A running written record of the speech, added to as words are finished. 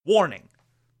Warning: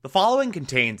 the following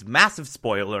contains massive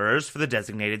spoilers for the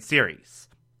designated series.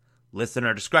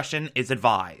 Listener discretion is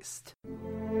advised.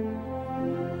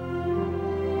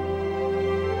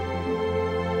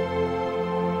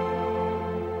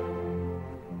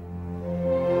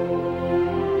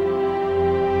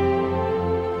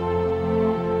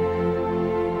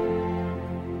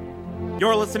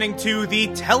 You're listening to the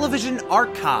Television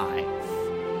Archive,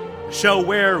 the show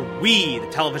where we, the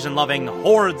television-loving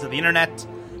hordes of the internet,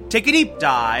 take a deep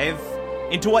dive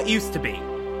into what used to be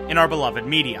in our beloved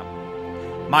medium.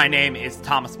 My name is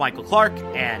Thomas Michael Clark,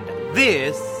 and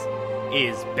this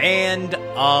is Band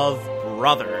of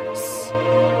Brothers.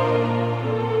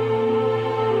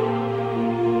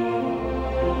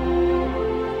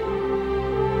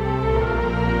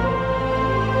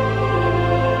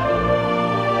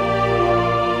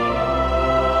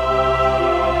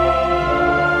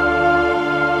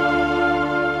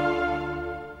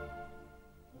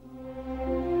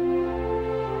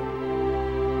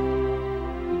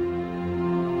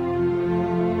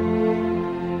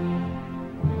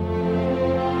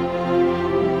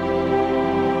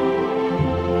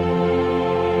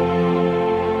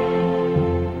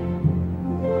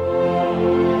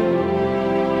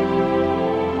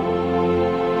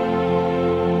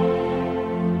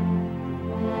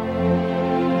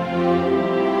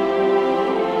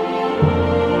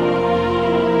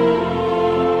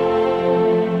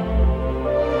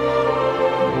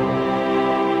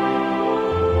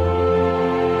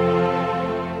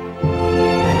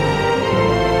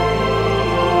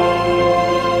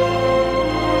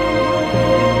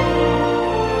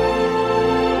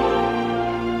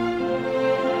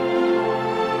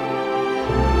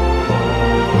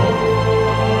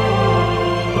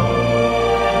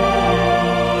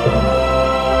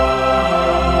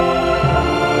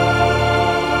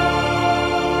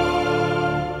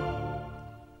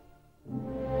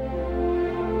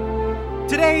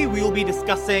 Today we will be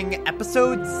discussing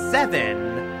Episode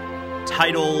 7,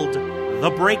 titled The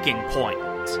Breaking Point.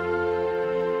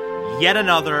 Yet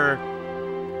another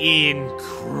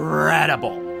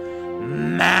incredible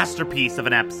masterpiece of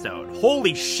an episode.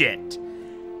 Holy shit.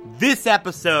 This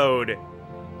episode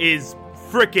is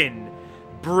frickin'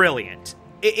 brilliant.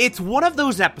 It's one of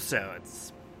those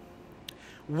episodes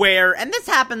where, and this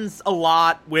happens a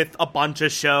lot with a bunch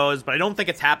of shows, but I don't think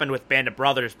it's happened with Band of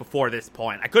Brothers before this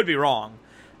point. I could be wrong.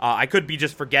 I could be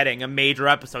just forgetting a major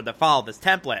episode that followed this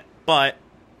template, but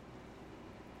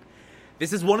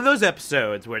this is one of those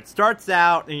episodes where it starts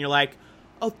out and you're like,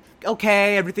 oh,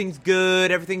 okay, everything's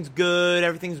good, everything's good,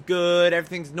 everything's good,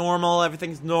 everything's normal,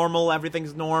 everything's normal,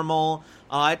 everything's normal.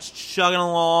 It's chugging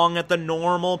along at the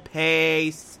normal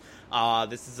pace.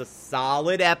 This is a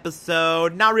solid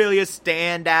episode, not really a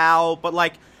standout, but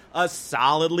like a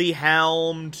solidly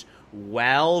helmed,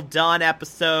 well done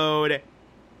episode.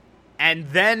 And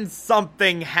then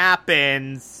something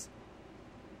happens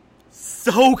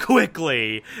so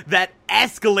quickly that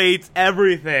escalates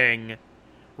everything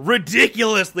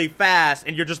ridiculously fast,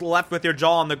 and you're just left with your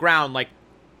jaw on the ground like,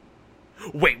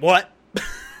 wait, what?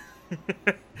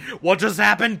 What just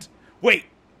happened? Wait,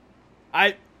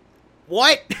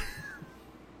 what?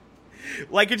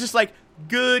 Like, it's just like,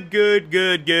 good,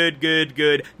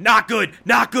 not good,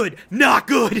 not good, not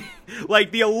good. Like,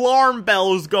 the alarm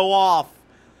bells go off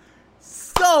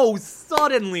so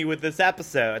suddenly with this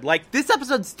episode. Like, this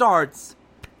episode starts,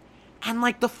 and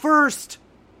like the first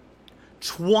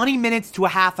 20 minutes to a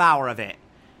half hour of it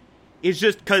is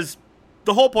just because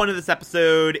the whole point of this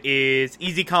episode is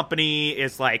Easy Company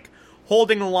is like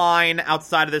holding the line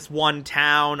outside of this one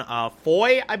town,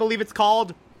 Foy, I believe it's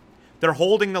called. They're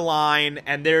holding the line,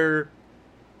 and they're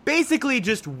basically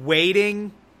just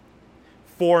waiting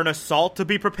for an assault to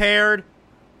be prepared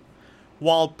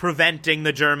while preventing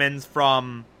the Germans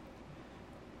from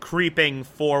creeping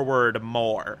forward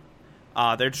more.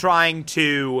 They're trying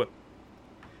to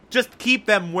just keep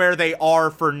them where they are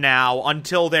for now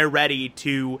until they're ready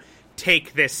to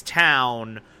take this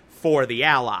town for the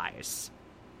Allies.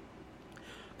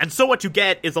 And so what you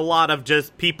get is a lot of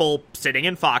just people sitting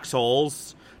in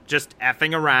foxholes, just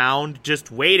effing around,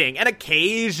 just waiting. And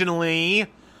occasionally,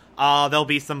 there'll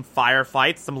be some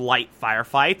firefights, some light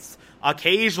firefights.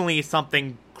 Occasionally,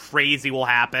 something crazy will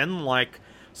happen, like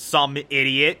some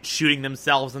idiot shooting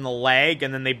themselves in the leg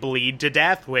and then they bleed to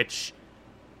death, which,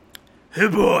 oh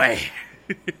boy,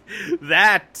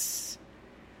 that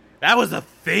was a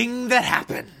thing that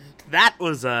happened. That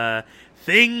was a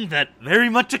thing that very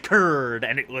much occurred,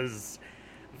 and it was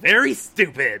very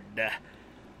stupid.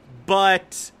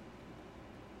 But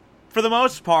for the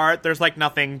most part, there's like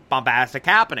nothing bombastic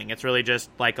happening. It's really just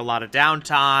like a lot of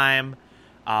downtime.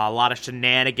 A lot of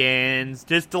shenanigans,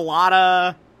 just a lot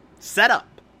of setup.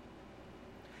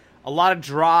 A lot of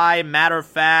dry,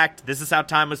 matter-of-fact, this is how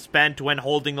time was spent when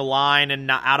holding the line and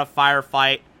not out of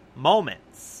firefight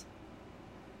moments.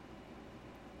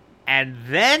 And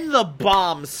then the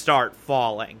bombs start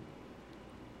falling.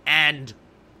 And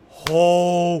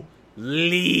holy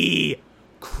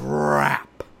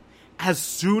crap. As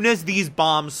soon as these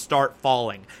bombs start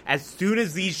falling, as soon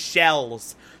as these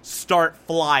shells start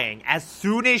flying, as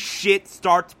soon as shit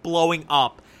starts blowing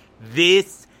up,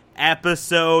 this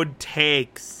episode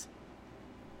takes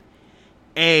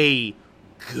a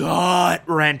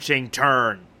gut-wrenching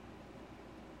turn.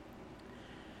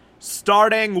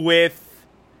 Starting with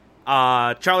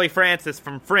Charlie Francis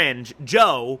from Fringe,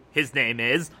 Joe, his name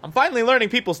is. I'm finally learning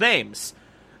people's names.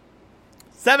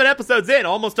 7 episodes in,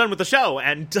 almost done with the show,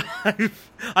 and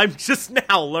I'm just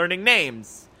now learning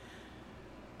names.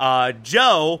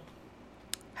 Joe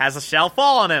has a shell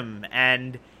fall on him,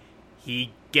 and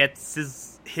he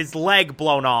gets his leg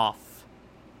blown off.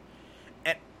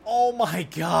 And oh my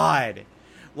god.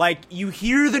 Like, you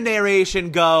hear the narration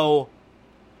go,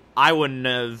 I wouldn't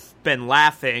have been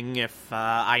laughing if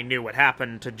I knew what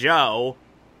happened to Joe.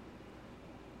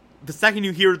 The second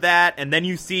you hear that, and then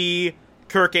you see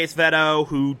Kirk Acevedo,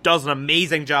 who does an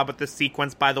amazing job with this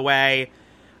sequence, by the way.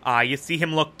 You see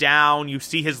him look down, you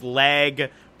see his leg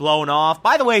blown off.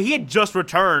 By the way, he had just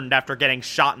returned after getting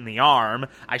shot in the arm,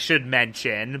 I should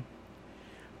mention.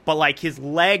 But, like, his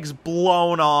leg's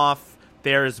blown off,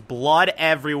 there's blood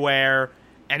everywhere,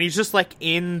 and he's just, like,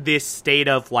 in this state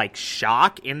of, like,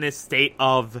 shock, in this state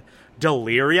of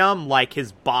delirium. Like,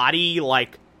 his body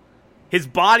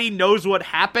knows what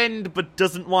happened, but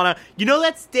doesn't want to... You know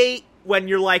that state when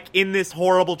you're, like, in this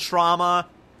horrible trauma,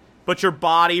 but your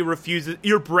brain refuses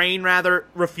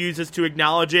to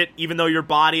acknowledge it, even though your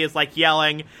body is, like,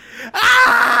 yelling,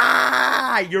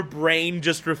 ah! Your brain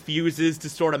just refuses to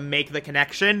sort of make the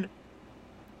connection.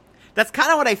 That's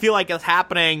kind of what I feel like is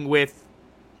happening with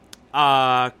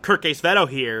Kirk Acevedo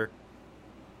here,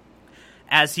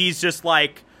 as he's just,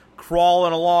 like,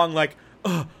 crawling along, like,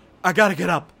 I gotta get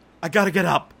up.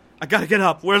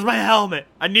 Where's my helmet?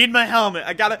 I need my helmet.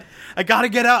 I gotta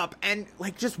get up. And,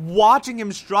 like, just watching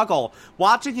him struggle,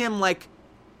 watching him, like,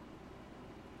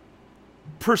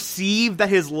 perceive that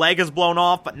his leg is blown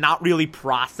off, but not really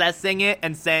processing it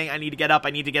and saying, I need to get up,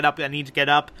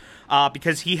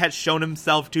 because he has shown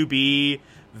himself to be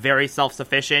very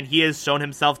self-sufficient. He has shown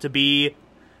himself to be,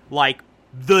 like,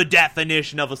 the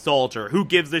definition of a soldier. Who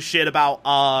gives a shit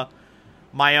about,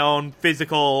 my own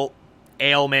physical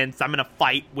ailments? I'm gonna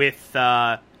fight with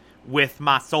my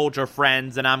soldier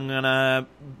friends, and I'm gonna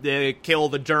kill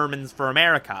the Germans for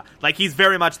America. Like, he's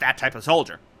very much that type of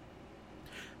soldier.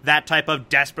 That type of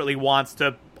desperately wants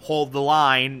to hold the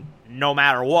line no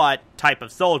matter what type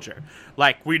of soldier.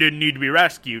 Like, we didn't need to be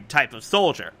rescued type of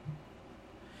soldier.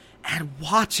 And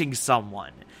watching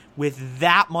someone with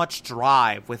that much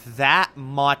drive, with that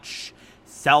much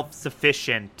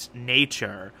self-sufficient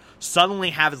nature, suddenly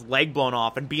have his leg blown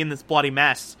off and be in this bloody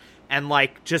mess, and,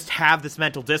 like, just have this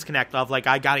mental disconnect of, like,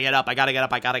 I gotta get up. Like,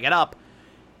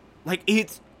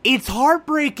 it's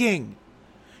heartbreaking.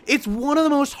 It's one of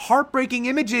the most heartbreaking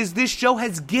images this show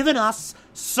has given us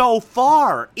so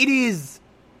far. It is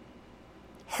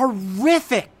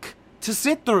horrific to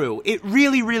sit through. It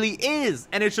really, really is.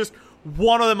 And it's just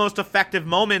one of the most effective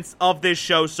moments of this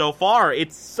show so far.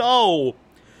 It's so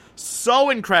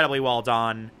incredibly well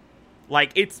done.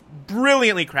 Like, it's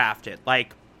brilliantly crafted.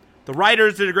 Like, the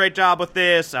writers did a great job with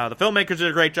this. The filmmakers did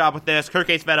a great job with this. Kirk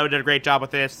Acevedo did a great job with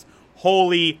this.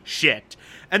 Holy shit.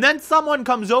 And then someone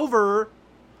comes over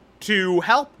to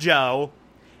help Joe,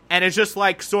 and is just,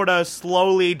 like, sort of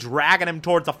slowly dragging him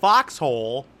towards a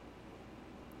foxhole.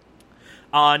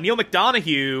 Neil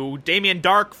McDonough, Damien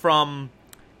Dark from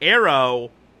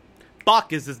Arrow,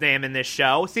 Buck is his name in this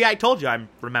show. See, I told you I'm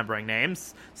remembering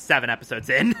names. 7 episodes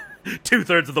in.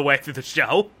 2/3 of the way through the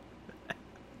show.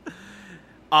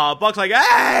 Buck's like,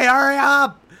 hey,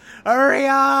 hurry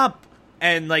up!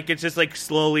 And, like, it's just, like,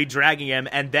 slowly dragging him,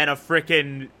 and then a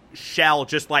frickin' shell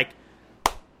just, like,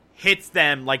 hits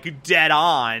them, like, dead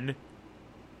on.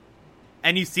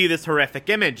 And you see this horrific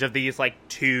image of these, like,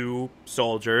 2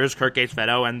 soldiers, Kirk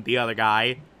Acevedo and the other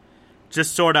guy,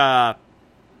 just sort of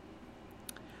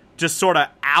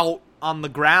out on the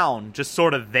ground, just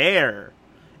sort of there.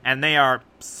 And they are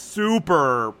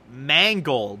super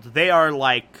mangled. They are,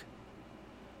 like,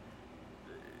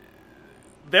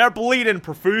 they're bleeding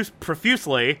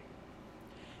profusely,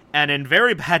 and in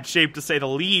very bad shape, to say the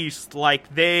least.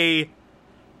 Like, they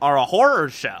are a horror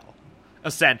show,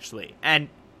 essentially. And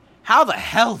how the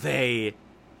hell they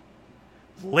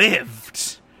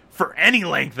lived for any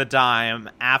length of time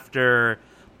after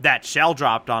that shell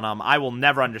dropped on them, I will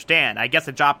never understand. I guess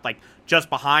it dropped, like, just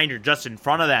behind or just in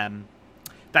front of them.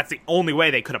 That's the only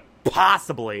way they could have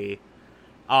possibly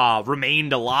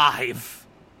remained alive.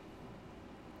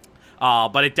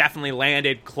 But it definitely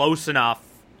landed close enough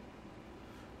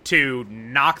to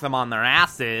knock them on their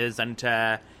asses and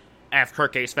to F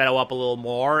Kirk Sveto up a little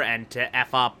more and to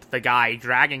F up the guy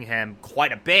dragging him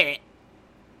quite a bit.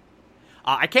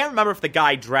 I can't remember if the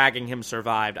guy dragging him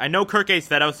survived. I know Kirk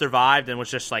Sveto survived and was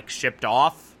just, like, shipped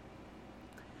off.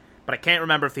 But I can't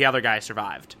remember if the other guy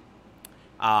survived.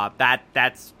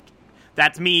 That's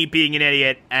me being an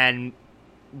idiot and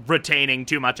retaining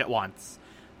too much at once.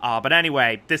 But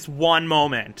anyway, this one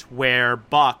moment where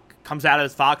Buck comes out of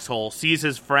his foxhole, sees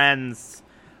his friends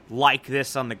like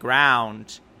this on the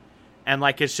ground, and,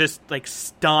 like, is just, like,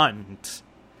 stunned.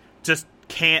 Just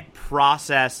can't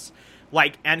process,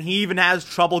 like, and he even has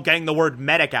trouble getting the word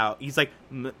medic out. He's like,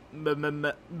 medic!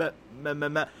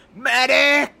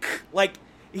 Like,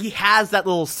 he has that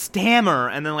little stammer,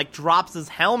 and then, like, drops his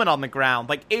helmet on the ground.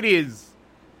 Like, it's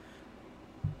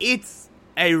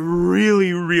a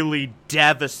really, really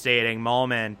devastating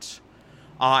moment.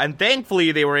 And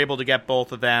thankfully, they were able to get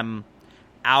both of them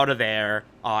out of there.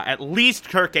 At least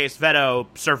Kirk Sveto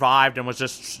survived and was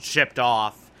just shipped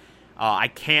off. I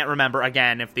can't remember,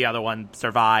 again, if the other one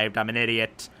survived. I'm an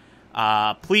idiot.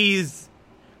 Please,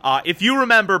 if you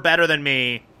remember better than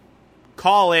me,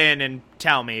 call in and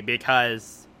tell me,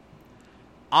 because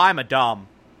I'm a dumb.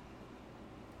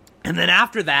 And then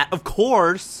after that, of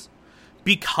course,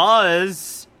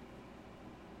 because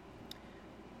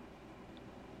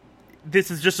this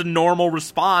is just a normal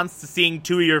response to seeing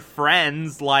two of your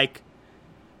friends, like,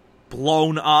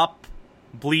 blown up,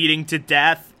 bleeding to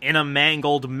death, in a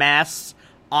mangled mess,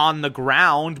 on the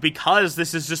ground, because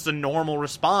this is just a normal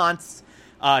response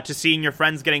to seeing your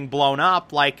friends getting blown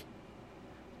up, like,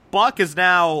 Buck is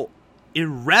now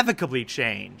irrevocably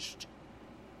changed.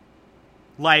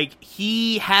 Like,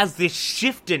 he has this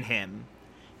shift in him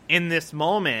in this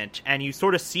moment, and you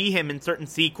sort of see him in certain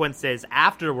sequences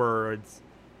afterwards,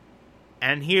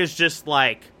 and he is just,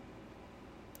 like,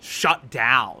 shut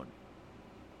down.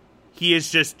 He is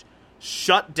just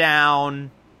shut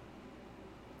down.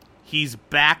 He's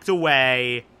backed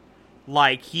away.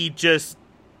 Like, he just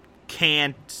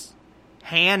can't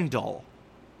handle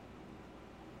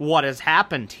what has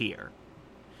happened here.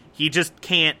 He just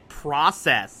can't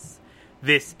process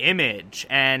this image,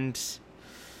 and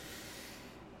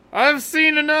I've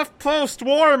seen enough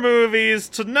post-war movies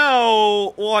to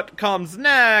know what comes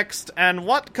next, and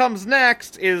what comes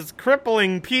next is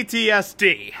crippling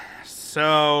PTSD.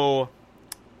 So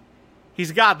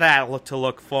he's got that to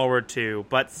look forward to,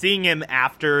 but seeing him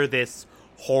after this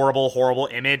horrible, horrible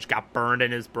image got burned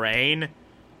in his brain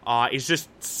is just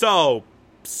so,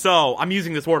 I'm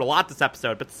using this word a lot this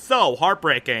episode, but so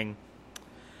heartbreaking.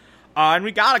 And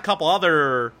we got a couple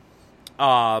other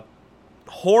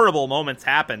horrible moments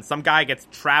happen. Some guy gets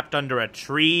trapped under a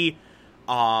tree.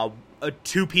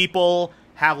 Two people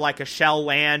have, like, a shell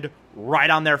land right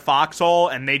on their foxhole,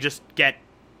 and they just get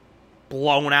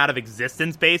blown out of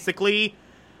existence, basically.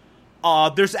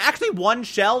 There's actually one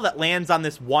shell that lands on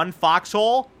this one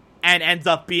foxhole and ends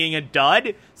up being a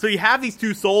dud. So you have these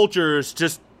two soldiers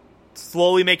just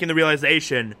slowly making the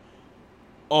realization,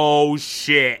 oh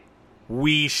shit,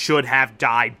 we should have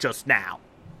died just now.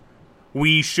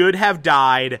 We should have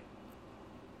died.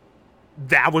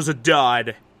 That was a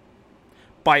dud.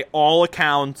 By all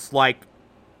accounts, like,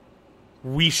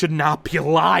 we should not be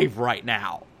alive right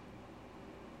now.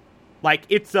 Like,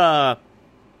 it's a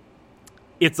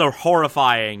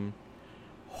horrifying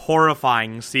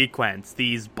sequence,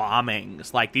 these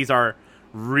bombings. Like, these are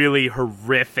really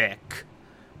horrific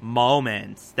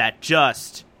moments that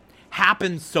just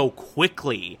happen so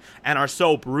quickly and are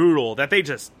so brutal that they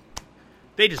just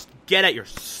get at your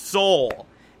soul.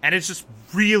 And it's just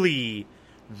really,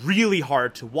 really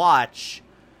hard to watch.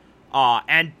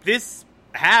 And this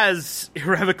has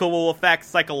irrevocable effects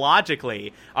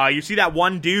psychologically. You see that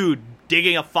one dude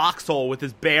digging a foxhole with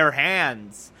his bare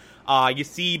hands. You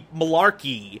see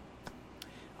Malarkey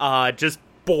just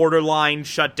borderline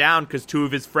shut down because two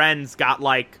of his friends got,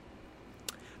 like,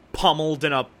 pummeled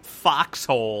in a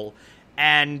foxhole.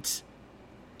 And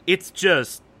it's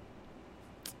just,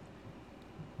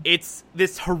 it's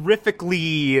this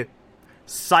horrifically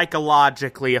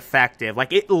psychologically effective.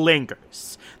 Like, it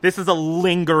lingers. This is a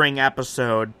lingering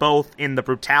episode, both in the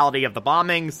brutality of the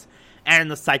bombings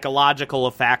and the psychological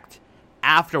effect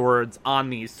afterwards on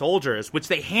these soldiers, which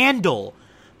they handle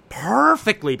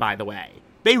perfectly, by the way.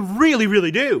 They really,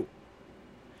 really do.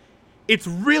 It's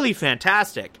really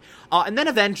fantastic. And then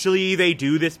eventually they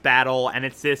do this battle, and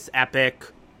it's this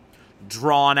epic,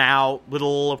 drawn-out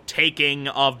little taking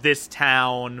of this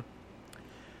town.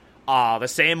 The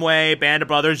same way Band of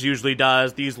Brothers usually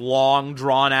does, these long,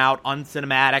 drawn-out,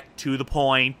 uncinematic,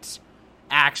 to-the-point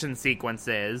action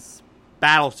sequences,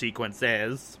 battle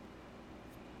sequences.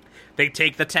 They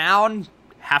take the town,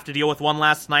 have to deal with one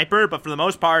last sniper, but for the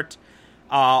most part,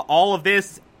 all of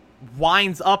this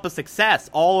winds up a success.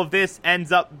 All of this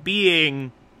ends up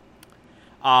being,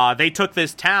 they took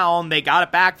this town, they got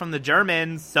it back from the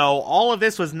Germans, so all of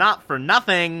this was not for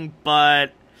nothing,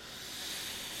 but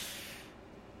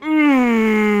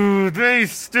they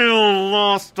still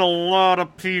lost a lot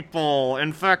of people.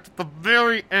 In fact, at the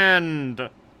very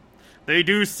end, they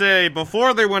do say,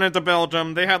 before they went into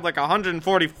Belgium, they had like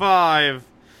 145,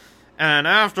 and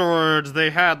afterwards they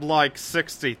had like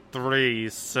 63,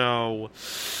 so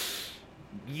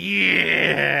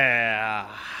yeah.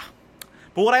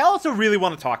 But what I also really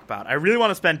want to talk about, I really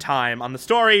want to spend time on the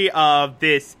story of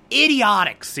this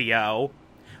idiotic CO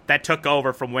that took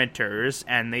over from Winters,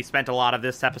 and they spent a lot of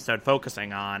this episode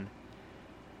focusing on.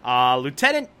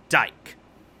 Lieutenant Dyke.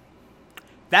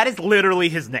 That is literally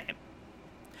his name.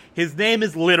 His name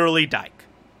is literally Dyke.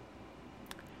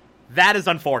 That is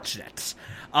unfortunate.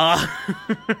 But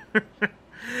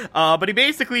he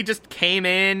basically just came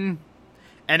in,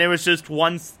 and it was just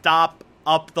one stop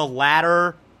up the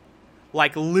ladder.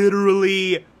 Like,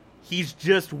 literally, he's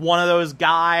just one of those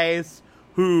guys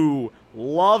who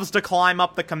loves to climb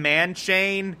up the command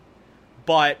chain,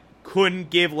 but couldn't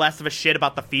give less of a shit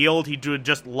about the field. He would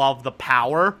just love the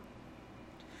power.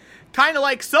 Kind of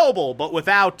like Sobel, but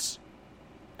without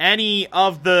any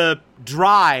of the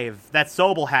drive that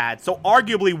Sobel had. So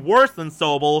arguably worse than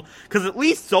Sobel, because at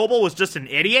least Sobel was just an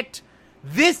idiot.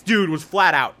 This dude was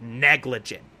flat out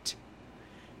negligent.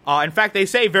 In fact, they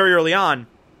say very early on,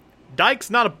 Dyke's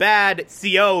not a bad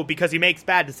CO because he makes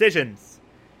bad decisions.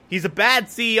 He's a bad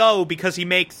CEO because he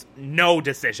makes no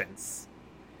decisions.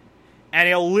 And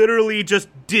he'll literally just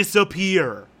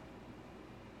disappear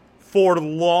for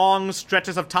long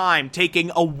stretches of time,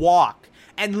 taking a walk.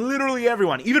 And literally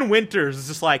everyone, even Winters, is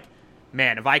just like,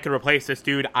 man, if I could replace this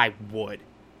dude, I would.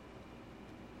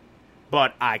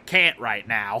 But I can't right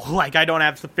now. Like, I don't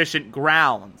have sufficient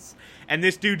grounds. And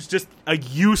this dude's just a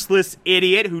useless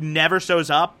idiot who never shows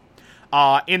up.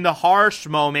 In the harsh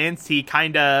moments, he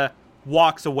kind of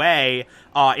walks away.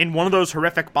 In one of those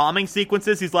horrific bombing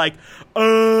sequences, he's like,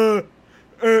 you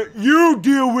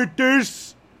deal with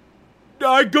this.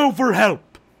 I go for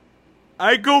help.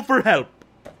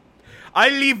 I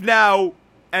leave now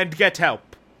and get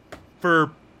help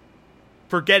for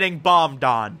getting bombed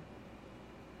on.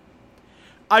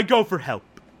 I go for help.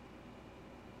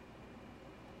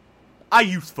 I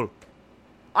useful.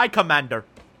 I commander.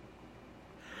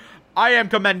 I am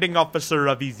commanding officer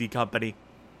of Easy Company.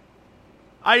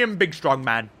 I am big strong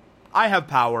man. I have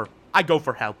power. I go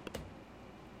for help.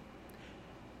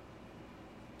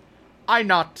 I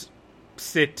not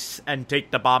sit and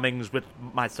take the bombings with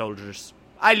my soldiers.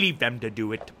 I leave them to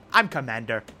do it. I'm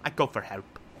commander. I go for help.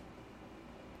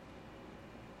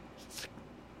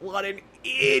 What an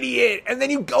idiot. And then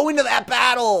you go into that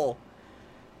battle.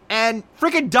 And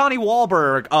freaking Donnie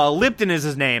Wahlberg, Lipton is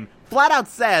his name, flat out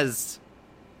says,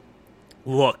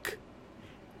 look,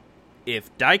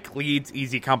 if Dyke leads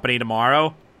Easy Company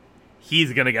tomorrow,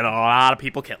 he's gonna get a lot of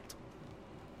people killed.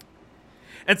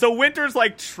 And so Winters,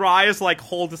 like, tries to, like,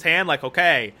 hold his hand, like,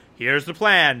 okay, here's the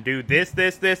plan. Do this,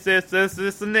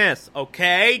 and this.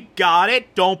 Okay, got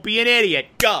it. Don't be an idiot.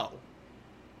 Go.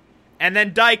 And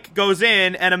then Dyke goes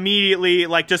in and immediately,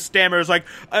 like, just stammers, like,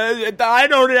 I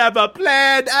don't have a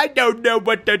plan. I don't know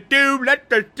what to do.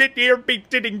 Let us sit here be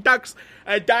sitting ducks.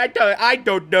 And I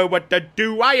don't know what to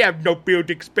do. I have no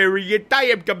field experience. I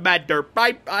am commander.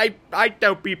 I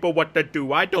tell people what to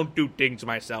do. I don't do things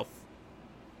myself.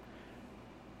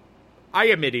 I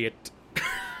am idiot.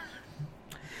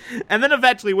 And then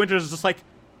eventually Winters is just like,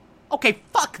 okay,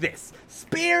 fuck this.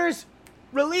 Spears,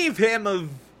 relieve him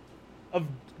of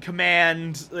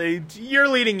command. You're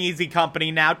leading Easy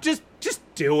Company now. Just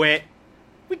do it.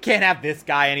 We can't have this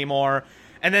guy anymore.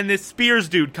 And then this Spears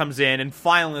dude comes in and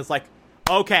finally is like,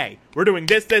 okay, we're doing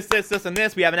this, and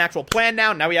this. We have an actual plan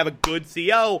now. Now we have a good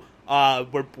CO.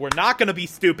 We're not gonna be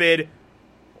stupid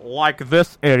like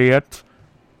this idiot.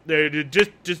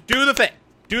 Just do the thing.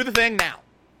 Do the thing now.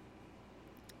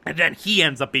 And then he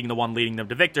ends up being the one leading them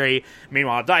to victory.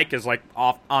 Meanwhile, Dyke is, like,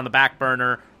 off on the back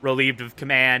burner, relieved of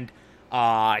command.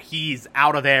 He's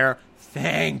out of there.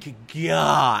 Thank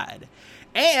God.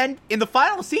 And in the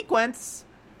final sequence,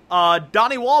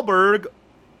 Donnie Wahlberg,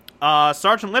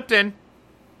 Sergeant Lipton,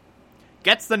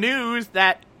 gets the news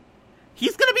that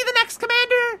he's going to be the next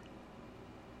commander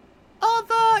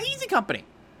of Easy Company.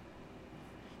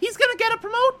 He's going to get a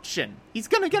promotion. He's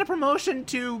going to get a promotion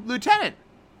to lieutenant.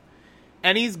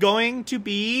 And he's going to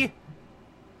be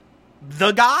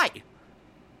the guy.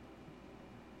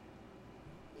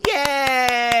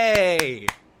 Yay!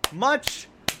 Much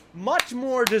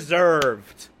more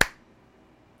deserved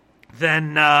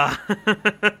than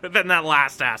than that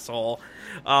last asshole.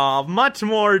 Much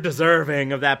more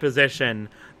deserving of that position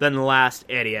than the last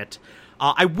idiot.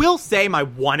 I will say my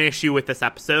one issue with this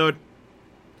episode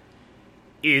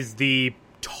is the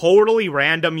totally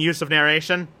random use of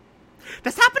narration.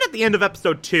 This happened at the end of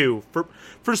episode 2.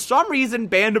 For some reason,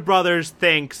 Band of Brothers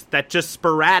thinks that just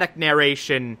sporadic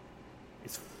narration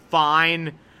is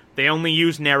fine. They only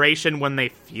use narration when they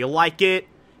feel like it,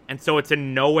 and so it's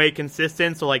in no way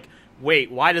consistent. So, like,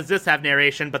 wait, why does this have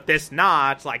narration but this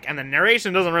not? Like, and the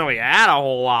narration doesn't really add a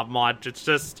whole lot much. It's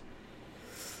just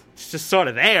sort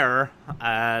of there.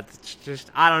 It's just,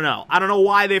 I don't know. I don't know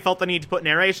why they felt the need to put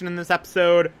narration in this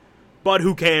episode, but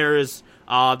who cares?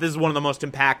 This is one of the most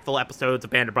impactful episodes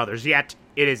of Band of Brothers yet.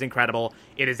 It is incredible.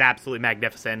 It is absolutely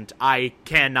magnificent. I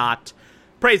cannot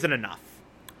praise it enough.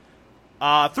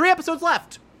 3 episodes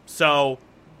left, so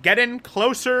getting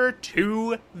closer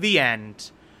to the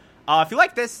end. If you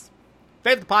like this,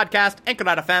 favorite the podcast,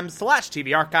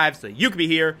 anchor.fm/TV archives, so you can be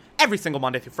here every single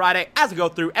Monday through Friday as we go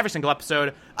through every single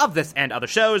episode of this and other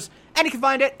shows, and you can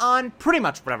find it on pretty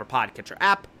much whatever podcatcher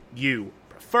app you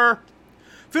prefer.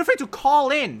 Feel free to call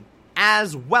in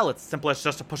as well. It's simple as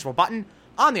just a pushable button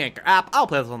on the Anchor app. I'll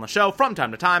play those on the show from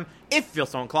time to time if you feel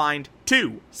so inclined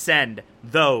to send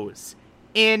those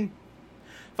in.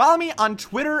 Follow me on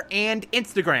Twitter and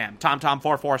Instagram,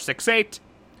 TomTom4468,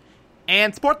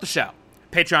 and support the show.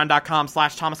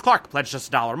 Patreon.com/Thomas Clark. Pledge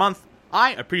just $1 a month.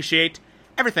 I appreciate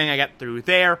everything I get through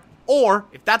there. Or,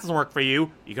 if that doesn't work for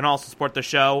you, you can also support the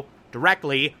show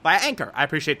directly via Anchor. I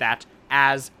appreciate that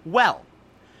as well.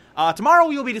 Tomorrow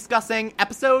we will be discussing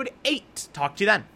episode 8. Talk to you then.